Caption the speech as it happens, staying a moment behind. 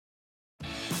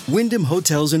Wyndham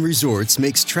Hotels and Resorts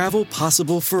makes travel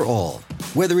possible for all.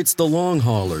 Whether it's the long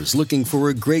haulers looking for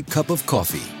a great cup of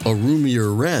coffee, a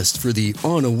roomier rest for the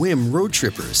on-a-whim road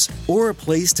trippers, or a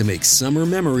place to make summer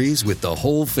memories with the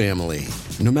whole family.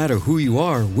 No matter who you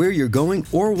are, where you're going,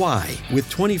 or why, with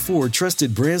 24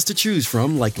 trusted brands to choose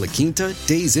from like La Quinta,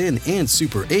 Days Inn, and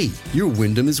Super 8, your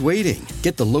Wyndham is waiting.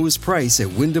 Get the lowest price at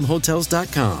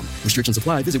WyndhamHotels.com. Restrictions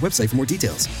apply. Visit website for more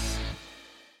details.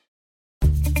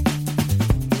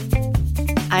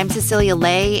 I'm Cecilia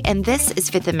Lay, and this is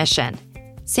Fifth & Mission.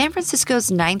 San Francisco's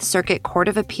Ninth Circuit Court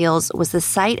of Appeals was the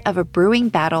site of a brewing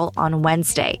battle on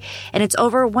Wednesday, and it's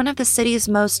over one of the city's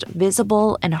most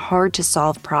visible and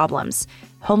hard-to-solve problems,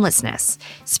 homelessness,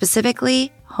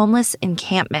 specifically homeless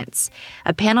encampments.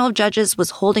 A panel of judges was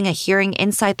holding a hearing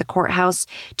inside the courthouse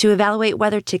to evaluate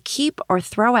whether to keep or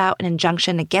throw out an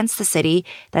injunction against the city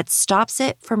that stops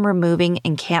it from removing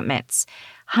encampments.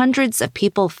 Hundreds of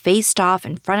people faced off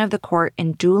in front of the court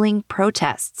in dueling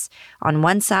protests. On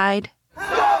one side,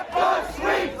 "Stop the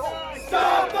sweeps!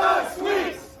 Stop the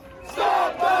sweeps!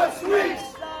 Stop the sweeps!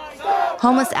 Stop!"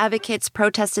 Homeless advocates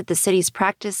protested the city's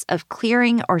practice of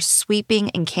clearing or sweeping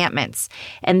encampments.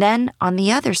 And then on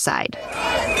the other side,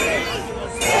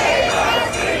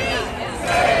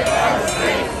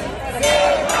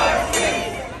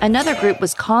 another group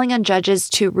was calling on judges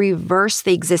to reverse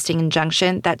the existing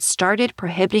injunction that started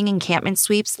prohibiting encampment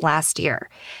sweeps last year.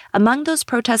 Among those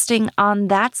protesting on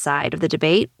that side of the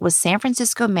debate was San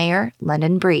Francisco Mayor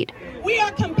London Breed. We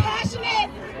are compassionate.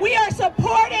 We are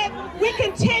supportive. We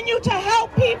continue to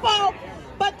help people.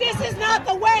 But this is not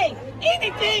the way.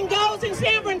 Anything goes in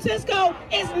San Francisco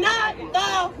is not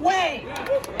the way.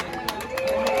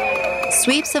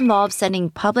 Sweeps involve sending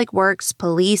public works,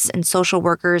 police, and social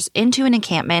workers into an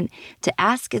encampment to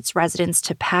ask its residents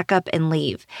to pack up and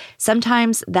leave.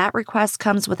 Sometimes that request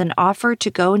comes with an offer to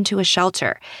go into a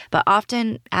shelter, but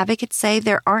often advocates say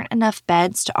there aren't enough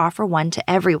beds to offer one to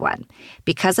everyone.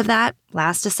 Because of that,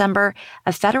 last December,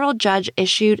 a federal judge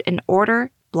issued an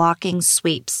order blocking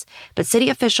sweeps. But city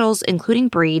officials, including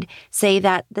Breed, say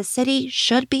that the city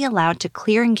should be allowed to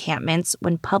clear encampments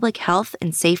when public health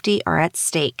and safety are at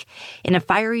stake. In a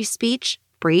fiery speech,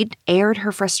 Breed aired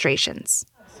her frustrations.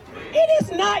 It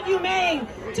is not humane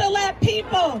to let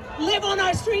people live on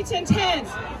our streets in tents,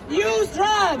 use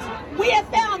drugs. We have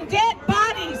found dead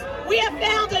bodies. We have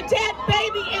found a dead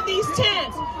baby in these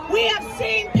tents. We have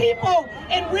seen people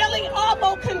in really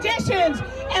awful conditions,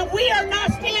 and we are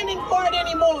not standing for it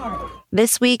anymore.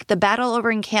 This week, the battle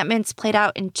over encampments played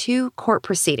out in 2 court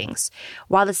proceedings.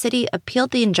 While the city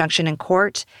appealed the injunction in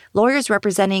court, lawyers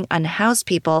representing unhoused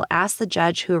people asked the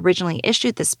judge who originally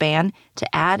issued this ban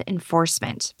to add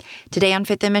enforcement. Today on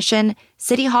Fifth & Mission,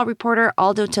 City Hall reporter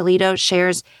Aldo Toledo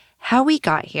shares how we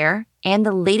got here and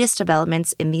the latest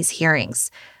developments in these hearings.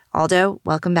 Aldo,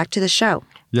 welcome back to the show.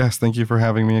 Yes, thank you for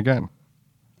having me again.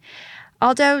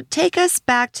 Aldo, take us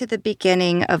back to the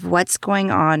beginning of what's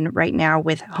going on right now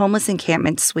with homeless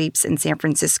encampment sweeps in San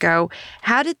Francisco.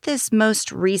 How did this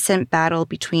most recent battle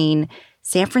between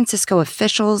San Francisco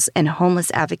officials and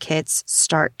homeless advocates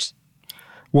start?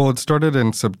 Well, it started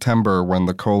in September when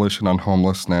the Coalition on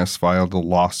Homelessness filed a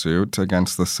lawsuit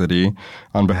against the city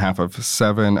on behalf of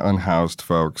 7 unhoused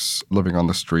folks living on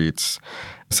the streets.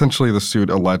 Essentially, the suit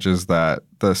alleges that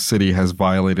the city has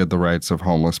violated the rights of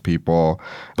homeless people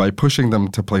by pushing them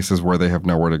to places where they have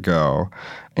nowhere to go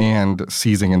and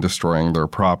seizing and destroying their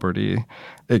property.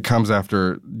 It comes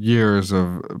after years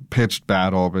of pitched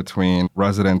battle between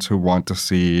residents who want to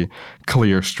see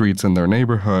clear streets in their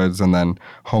neighborhoods and then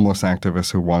homeless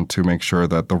activists who want to make sure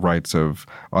that the rights of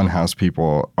unhoused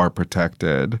people are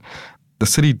protected. The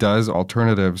city does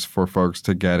alternatives for folks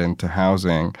to get into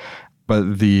housing,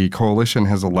 but the coalition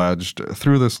has alleged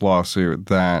through this lawsuit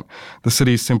that the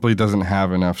city simply doesn't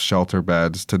have enough shelter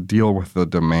beds to deal with the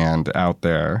demand out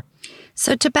there.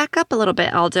 So to back up a little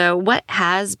bit, Aldo, what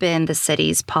has been the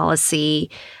city's policy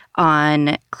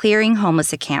on clearing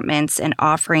homeless encampments and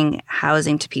offering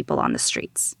housing to people on the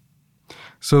streets?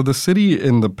 So the city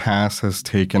in the past has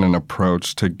taken an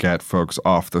approach to get folks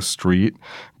off the street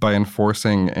by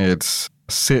enforcing its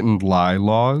sit-and-lie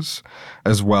laws,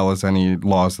 as well as any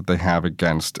laws that they have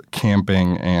against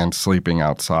camping and sleeping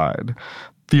outside.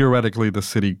 Theoretically, the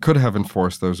city could have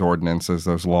enforced those ordinances,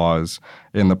 those laws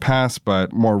in the past,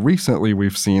 but more recently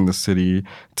we've seen the city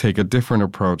take a different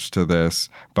approach to this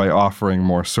by offering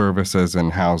more services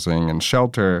and housing and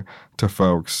shelter to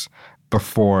folks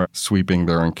before sweeping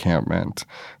their encampment.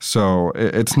 So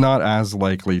it's not as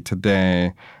likely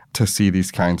today to see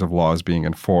these kinds of laws being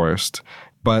enforced.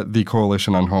 But the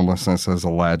Coalition on Homelessness has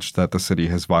alleged that the city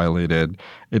has violated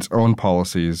its own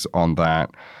policies on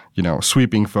that.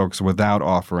 sweeping folks without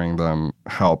offering them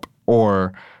help,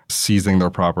 or seizing their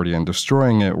property and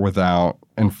destroying it without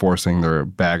enforcing their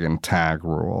bag and tag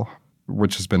rule,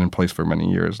 which has been in place for many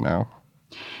years now.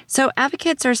 So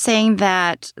advocates are saying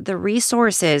that the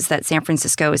resources that San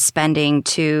Francisco is spending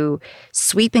to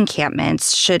sweep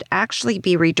encampments should actually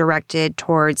be redirected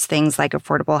towards things like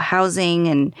affordable housing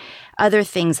and other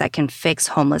things that can fix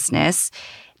homelessness.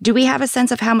 Do we have a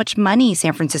sense of how much money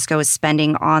San Francisco is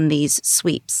spending on these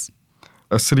sweeps?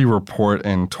 A city report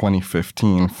in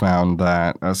 2015 found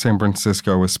that San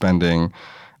Francisco was spending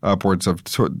upwards of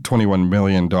 $21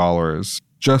 million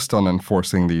just on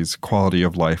enforcing these quality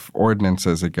of life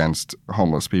ordinances against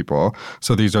homeless people.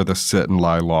 So these are the sit and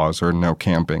lie laws or no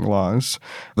camping laws.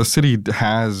 The city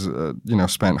has,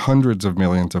 spent hundreds of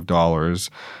millions of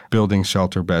dollars building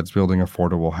shelter beds, building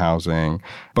affordable housing.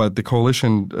 But the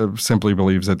coalition simply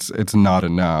believes it's not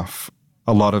enough.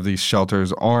 A lot of these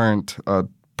shelters aren't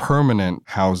permanent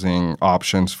housing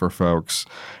options for folks.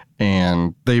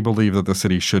 And they believe that the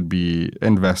city should be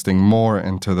investing more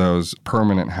into those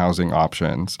permanent housing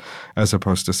options as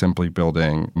opposed to simply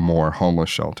building more homeless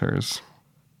shelters.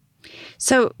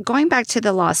 So going back to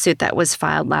the lawsuit that was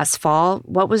filed last fall,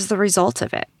 what was the result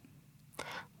of it?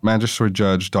 Magistrate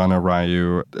Judge Donna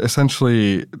Ryu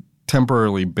essentially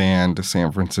temporarily banned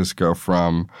San Francisco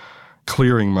from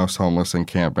clearing most homeless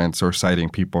encampments or citing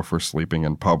people for sleeping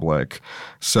in public.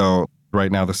 So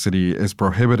right now, the city is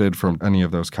prohibited from any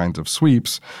of those kinds of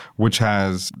sweeps, which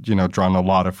has, drawn a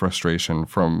lot of frustration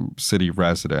from city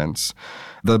residents.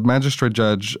 The magistrate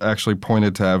judge actually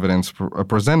pointed to evidence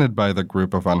presented by the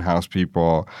group of unhoused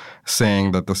people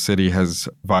saying that the city has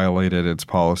violated its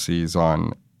policies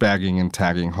on bagging and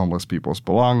tagging homeless people's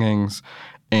belongings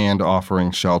and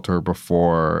offering shelter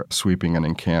before sweeping an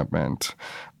encampment.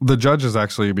 The judge has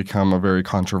actually become a very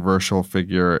controversial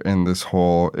figure in this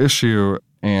whole issue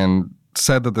and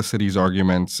said that the city's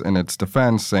arguments in its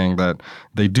defense, saying that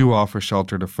they do offer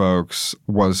shelter to folks,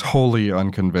 was wholly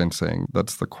unconvincing.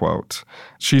 That's the quote.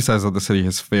 She says that the city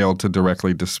has failed to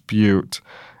directly dispute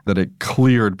that it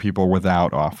cleared people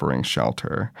without offering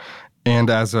shelter. And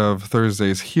as of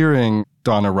Thursday's hearing,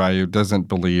 Donna Ryu doesn't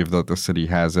believe that the city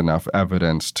has enough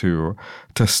evidence to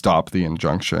stop the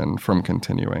injunction from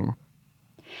continuing.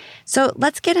 So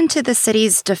let's get into the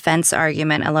city's defense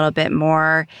argument a little bit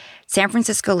more. San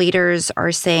Francisco leaders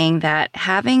are saying that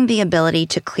having the ability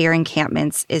to clear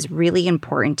encampments is really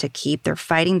important to keep. They're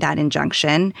fighting that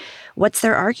injunction. What's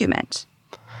their argument?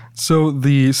 So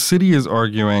the city is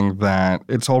arguing that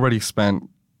it's already spent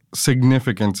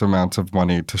significant amounts of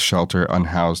money to shelter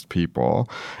unhoused people.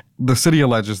 The city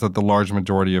alleges that the large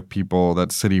majority of people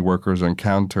that city workers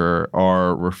encounter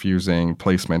are refusing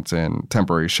placements in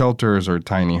temporary shelters or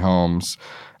tiny homes.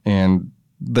 And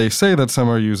they say that some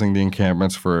are using the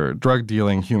encampments for drug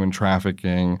dealing, human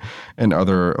trafficking, and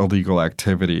other illegal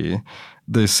activity.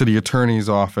 The city attorney's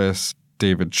office,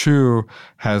 David Chu,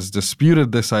 has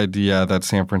disputed this idea that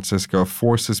San Francisco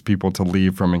forces people to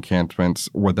leave from encampments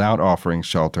without offering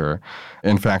shelter.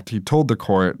 In fact, he told the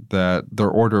court that their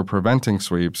order preventing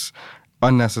sweeps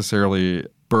unnecessarily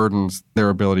burdens their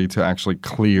ability to actually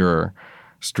clear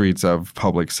streets of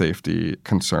public safety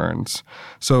concerns.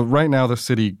 So right now, the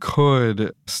city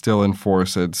could still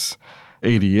enforce its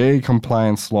ADA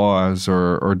compliance laws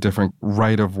or different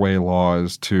right-of-way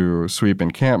laws to sweep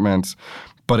encampments,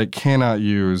 but it cannot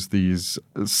use these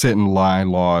sit-and-lie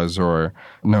laws or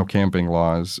no camping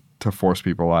laws to force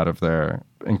people out of their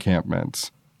encampments.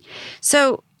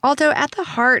 So, Aldo, at the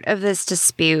heart of this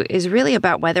dispute is really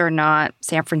about whether or not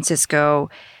San Francisco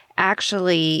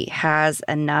actually has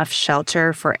enough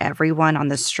shelter for everyone on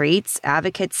the streets.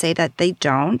 Advocates say that they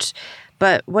don't,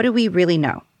 but what do we really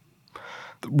know?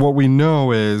 What we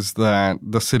know is that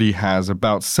the city has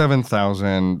about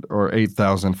 7,000 or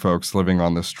 8,000 folks living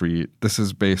on the street. This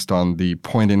is based on the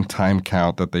point-in-time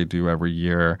count that they do every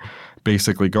year,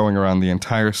 basically going around the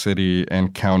entire city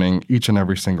and counting each and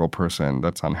every single person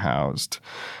that's unhoused.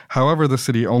 However, the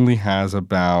city only has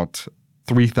about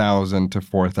 3,000 to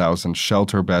 4,000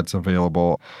 shelter beds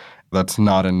available. That's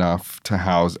not enough to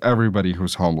house everybody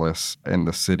who's homeless in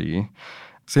the city.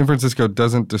 San Francisco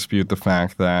doesn't dispute the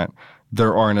fact that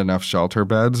there aren't enough shelter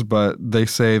beds, but they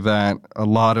say that a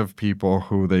lot of people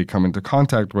who they come into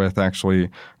contact with actually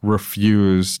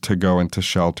refuse to go into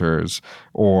shelters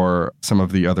or some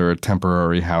of the other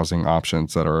temporary housing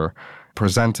options that are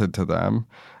presented to them.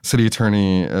 City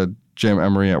Attorney Jim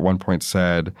Emery at one point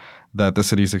said that the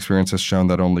city's experience has shown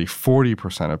that only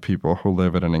 40% of people who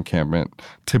live at an encampment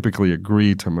typically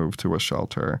agree to move to a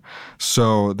shelter.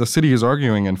 So the city is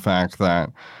arguing, in fact, that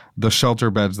the shelter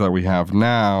beds that we have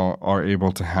now are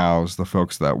able to house the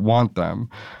folks that want them,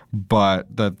 but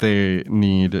that they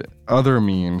need other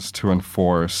means to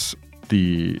enforce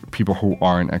the people who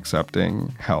aren't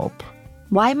accepting help.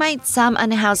 Why might some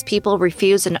unhoused people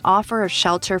refuse an offer of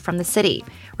shelter from the city?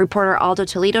 Reporter Aldo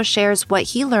Toledo shares what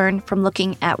he learned from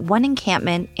looking at one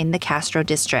encampment in the Castro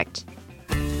district.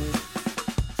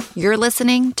 You're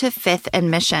listening to Fifth and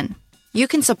Mission. You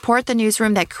can support the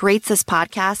newsroom that creates this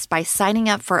podcast by signing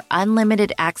up for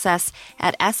unlimited access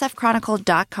at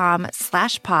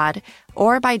sfchronicle.com/pod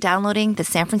or by downloading the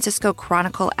San Francisco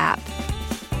Chronicle app.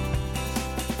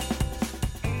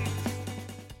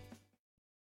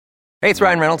 Hey, it's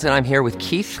Ryan Reynolds, and I'm here with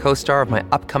Keith, co-star of my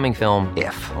upcoming film,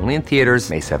 If, only in theaters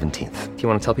May 17th. Do you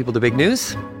want to tell people the big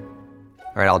news?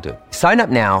 All right, I'll do it. Sign up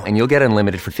now and you'll get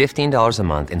unlimited for $15 a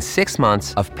month and 6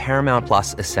 months of Paramount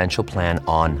Plus Essential Plan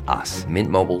on us.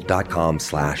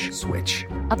 MintMobile.com/switch.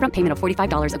 Upfront payment of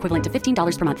 $45 equivalent to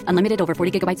 $15 per month. Unlimited over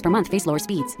 40 gigabytes per month. Face lower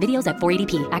speeds. Videos at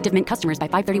 480p. Active Mint customers by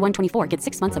 531.24 get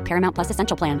 6 months of Paramount Plus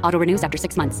Essential Plan. Auto renews after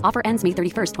 6 months. Offer ends May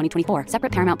 31st, 2024.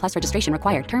 Separate Paramount Plus registration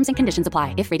required. Terms and conditions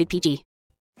apply if rated PG.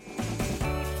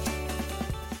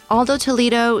 Aldo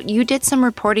Toledo, you did some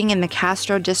reporting in the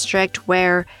Castro district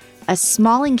where a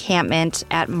small encampment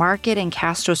at Market and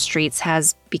Castro Streets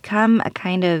has become a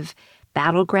kind of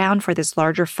battleground for this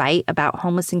larger fight about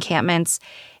homeless encampments.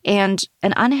 And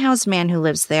an unhoused man who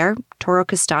lives there, Toro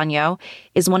Castaño,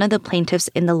 is one of the plaintiffs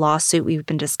in the lawsuit we've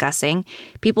been discussing.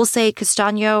 People say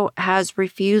Castaño has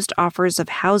refused offers of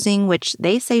housing, which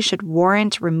they say should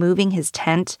warrant removing his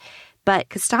tent. But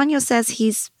Castaño says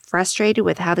he's frustrated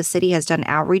with how the city has done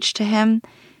outreach to him.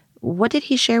 What did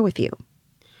he share with you?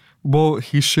 Well,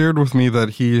 he shared with me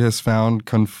that he has found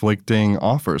conflicting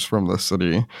offers from the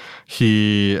city.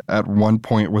 He, at one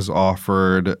point, was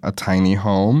offered a tiny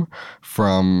home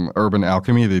from Urban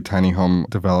Alchemy, the tiny home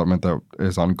development that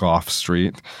is on Gough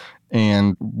Street,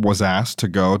 and was asked to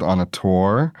go on a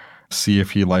tour, see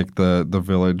if he liked the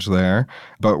village there.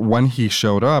 But when he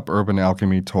showed up, Urban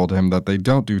Alchemy told him that they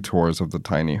don't do tours of the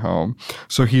tiny home.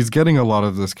 So he's getting a lot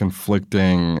of this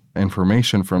conflicting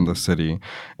information from the city.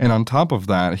 And on top of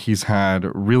that, he's had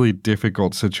really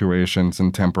difficult situations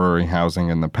in temporary housing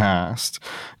in the past.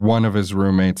 One of his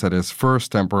roommates at his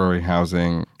first temporary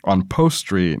housing on Post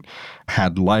Street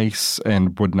had lice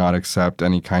and would not accept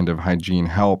any kind of hygiene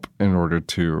help in order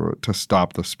to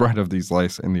stop the spread of these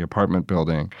lice in the apartment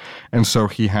building. And so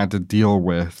he had to deal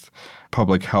with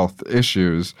public health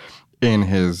issues in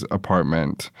his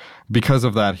apartment. Because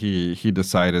of that, he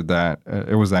decided that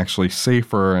it was actually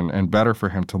safer and better for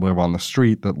him to live on the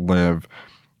street than live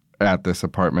at this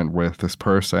apartment with this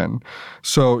person.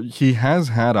 So he has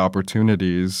had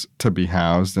opportunities to be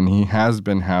housed, and he has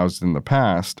been housed in the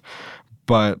past.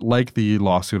 But like the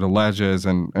lawsuit alleges,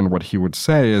 and what he would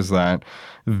say is that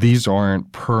these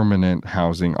aren't permanent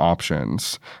housing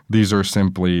options. These are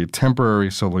simply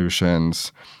temporary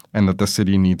solutions, and that the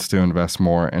city needs to invest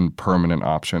more in permanent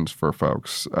options for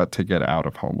folks to get out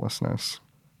of homelessness.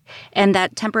 And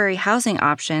that temporary housing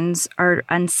options are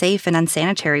unsafe and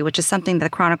unsanitary, which is something the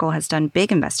Chronicle has done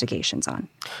big investigations on.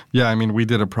 Yeah, I mean, we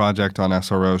did a project on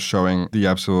SRO showing the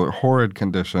absolute horrid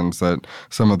conditions that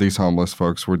some of these homeless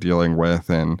folks were dealing with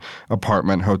in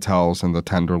apartment hotels in the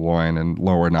Tenderloin and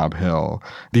Lower Nob Hill.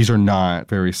 These are not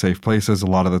very safe places. A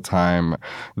lot of the time,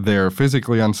 they're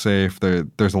physically unsafe.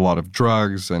 There's a lot of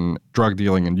drugs and drug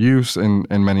dealing and use in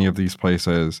many of these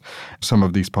places. Some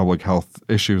of these public health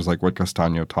issues, like what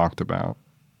Castaño talked about.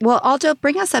 Well, Aldo,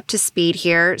 bring us up to speed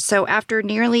here. So after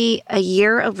nearly a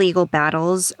year of legal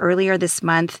battles, earlier this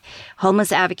month,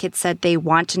 homeless advocates said they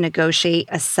want to negotiate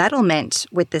a settlement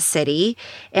with the city.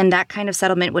 And that kind of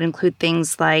settlement would include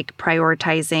things like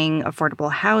prioritizing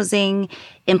affordable housing,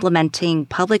 implementing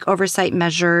public oversight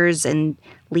measures, and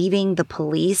leaving the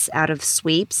police out of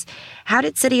sweeps. How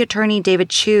did City Attorney David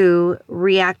Chu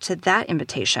react to that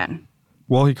invitation?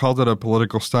 Well, he called it a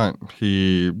political stunt.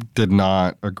 He did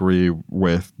not agree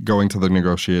with going to the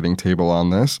negotiating table on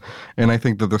this. And I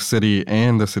think that the city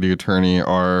and the city attorney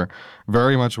are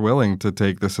very much willing to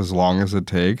take this as long as it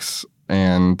takes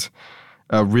and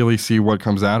really see what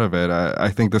comes out of it. I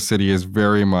think the city is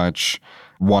very much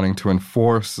wanting to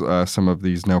enforce some of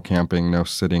these no camping, no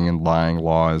sitting and lying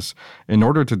laws in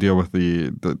order to deal with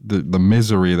the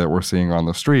misery that we're seeing on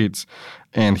the streets.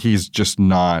 And he's just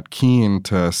not keen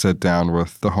to sit down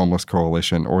with the Homeless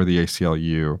Coalition or the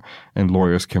ACLU and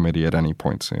Lawyers Committee at any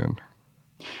point soon.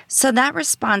 So that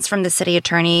response from the city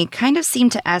attorney kind of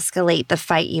seemed to escalate the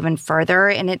fight even further,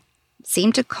 and it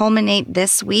seemed to culminate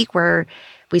this week where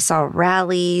we saw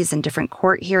rallies and different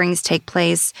court hearings take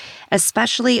place,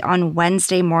 especially on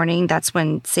Wednesday morning. That's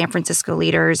when San Francisco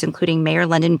leaders, including Mayor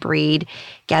London Breed,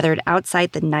 gathered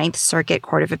outside the Ninth Circuit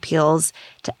Court of Appeals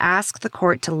to ask the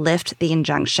court to lift the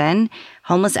injunction.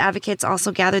 Homeless advocates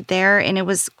also gathered there, and it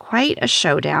was quite a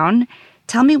showdown.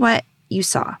 Tell me what you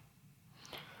saw.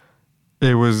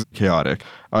 It was chaotic.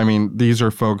 I mean, these are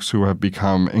folks who have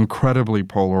become incredibly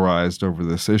polarized over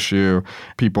this issue.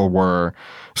 People were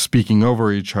speaking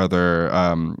over each other.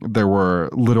 There were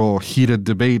little heated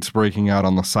debates breaking out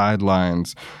on the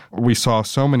sidelines. We saw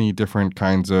so many different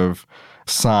kinds of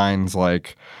signs,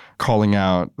 like calling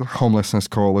out Homelessness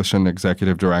Coalition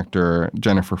Executive Director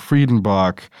Jennifer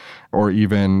Friedenbach, or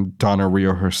even Donna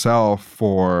Rio herself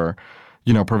for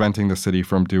preventing the city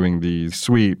from doing these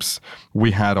sweeps.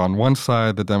 We had on one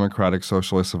side the Democratic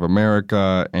Socialists of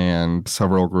America and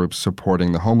several groups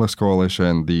supporting the Homeless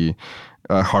Coalition, the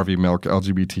Harvey Milk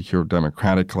LGBTQ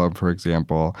Democratic Club, for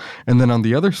example. And then on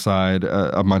the other side,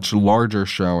 a much larger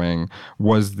showing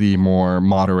was the more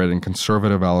moderate and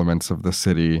conservative elements of the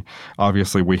city.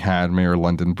 Obviously, we had Mayor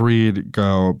London Breed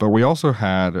go, but we also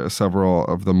had several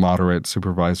of the moderate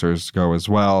supervisors go as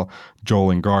well.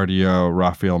 Joel Engardio,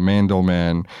 Raphael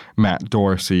Mandelman, Matt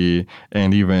Dorsey,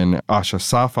 and even Asha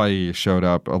Safai showed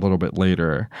up a little bit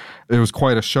later. It was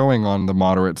quite a showing on the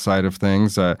moderate side of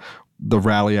things. The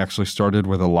rally actually started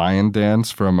with a lion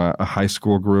dance from a high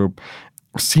school group,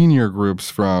 senior groups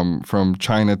from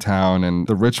Chinatown and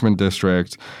the Richmond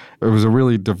district. It was a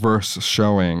really diverse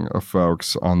showing of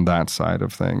folks on that side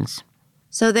of things.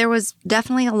 So there was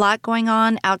definitely a lot going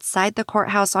on outside the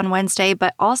courthouse on Wednesday,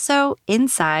 but also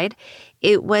inside.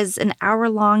 It was an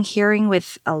hour-long hearing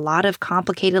with a lot of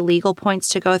complicated legal points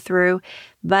to go through.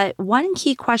 But one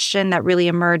key question that really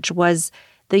emerged was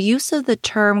the use of the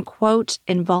term, quote,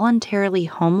 involuntarily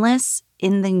homeless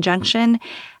in the injunction.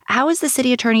 How is the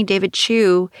city attorney, David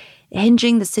Chu,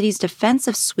 hinging the city's defense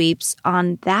of sweeps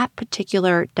on that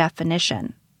particular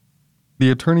definition?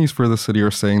 The attorneys for the city are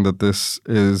saying that this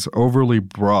is overly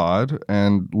broad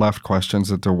and left questions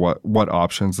as to what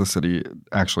options the city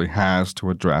actually has to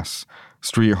address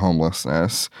street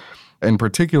homelessness. In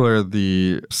particular,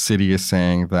 the city is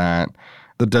saying that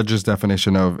the judge's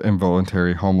definition of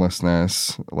involuntary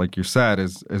homelessness, like you said,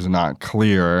 is not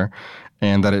clear,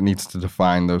 and that it needs to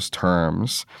define those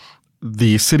terms.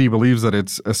 The city believes that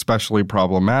it's especially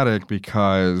problematic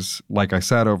because, like I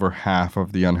said, over half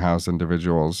of the unhoused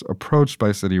individuals approached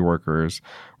by city workers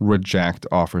reject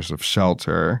offers of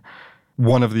shelter.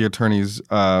 One of the attorneys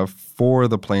for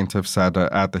the plaintiff said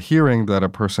at the hearing that a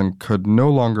person could no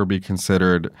longer be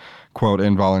considered, quote,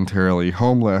 involuntarily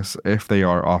homeless if they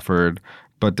are offered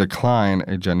but decline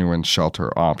a genuine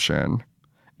shelter option.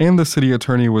 And the city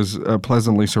attorney was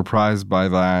pleasantly surprised by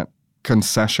that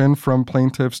concession from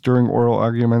plaintiffs during oral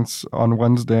arguments on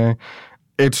Wednesday.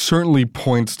 It certainly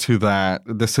points to that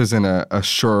this isn't a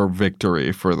sure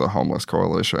victory for the Homeless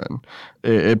Coalition.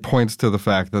 It points to the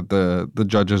fact that the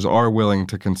judges are willing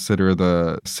to consider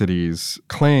the city's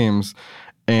claims,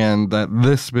 and that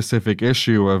this specific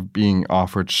issue of being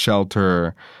offered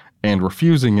shelter and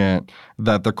refusing it,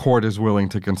 that the court is willing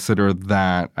to consider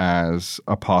that as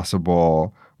a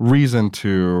possible reason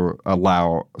to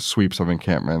allow sweeps of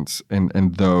encampments in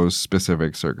those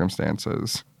specific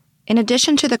circumstances. In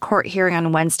addition to the court hearing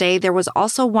on Wednesday, there was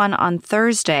also one on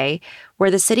Thursday where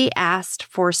the city asked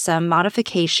for some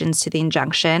modifications to the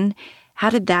injunction. How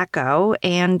did that go,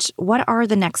 and what are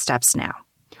the next steps now?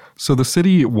 So the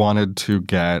city wanted to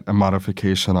get a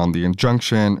modification on the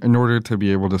injunction in order to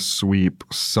be able to sweep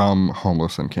some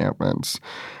homeless encampments.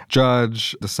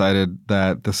 Judge decided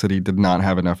that the city did not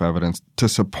have enough evidence to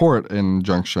support an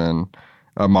injunction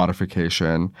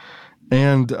modification.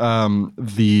 And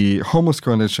the Homeless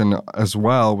Coalition as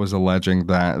well was alleging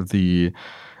that the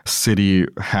city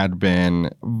had been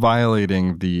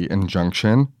violating the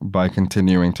injunction by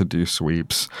continuing to do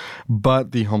sweeps.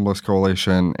 But the Homeless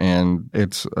Coalition and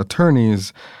its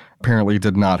attorneys apparently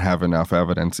did not have enough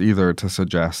evidence either to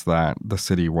suggest that the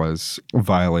city was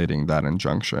violating that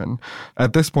injunction.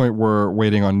 At this point, we're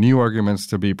waiting on new arguments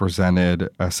to be presented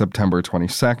September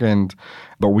 22nd,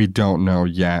 but we don't know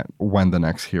yet when the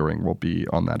next hearing will be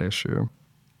on that issue.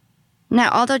 Now,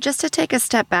 although just to take a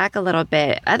step back a little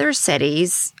bit, other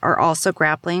cities are also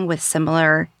grappling with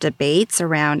similar debates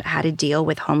around how to deal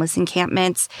with homeless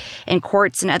encampments. And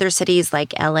courts in other cities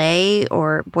like LA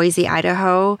or Boise,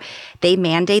 Idaho, they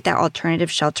mandate that alternative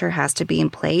shelter has to be in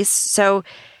place. So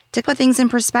to put things in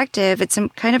perspective, it's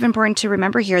kind of important to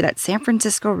remember here that San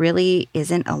Francisco really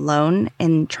isn't alone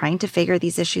in trying to figure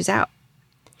these issues out.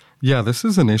 Yeah, this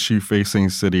is an issue facing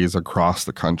cities across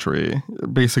the country.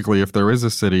 Basically, if there is a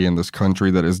city in this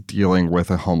country that is dealing with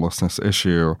a homelessness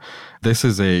issue, this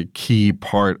is a key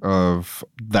part of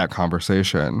that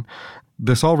conversation.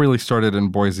 This all really started in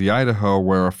Boise, Idaho,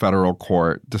 where a federal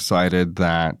court decided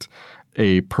that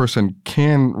a person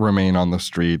can remain on the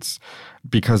streets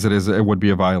because it would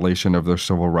be a violation of their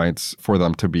civil rights for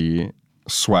them to be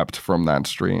swept from that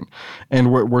street.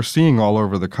 And we're seeing all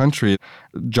over the country,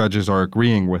 judges are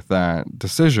agreeing with that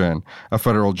decision. A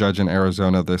federal judge in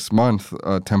Arizona this month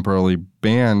temporarily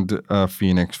banned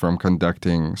Phoenix from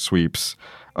conducting sweeps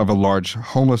of a large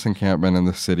homeless encampment in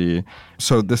the city.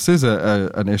 So this is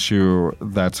an issue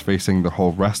that's facing the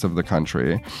whole rest of the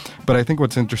country. But I think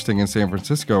what's interesting in San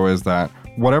Francisco is that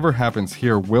whatever happens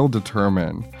here will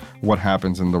determine what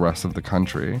happens in the rest of the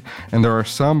country. And there are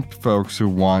some folks who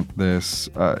want this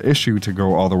issue to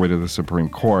go all the way to the Supreme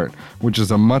Court, which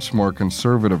is a much more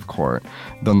conservative court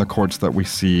than the courts that we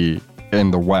see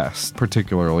in the West,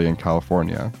 particularly in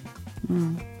California.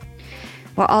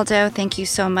 Well, Aldo, thank you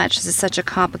so much. This is such a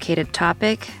complicated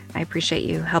topic. I appreciate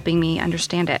you helping me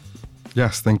understand it.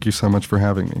 Yes, thank you so much for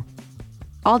having me.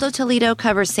 Aldo Toledo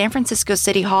covers San Francisco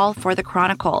City Hall for The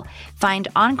Chronicle. Find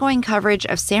ongoing coverage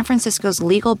of San Francisco's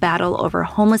legal battle over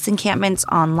homeless encampments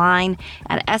online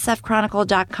at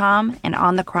sfchronicle.com and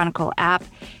on the Chronicle app.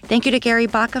 Thank you to Gary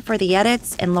Baca for the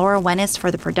edits and Laura Wennis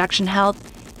for the production help.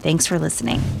 Thanks for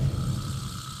listening.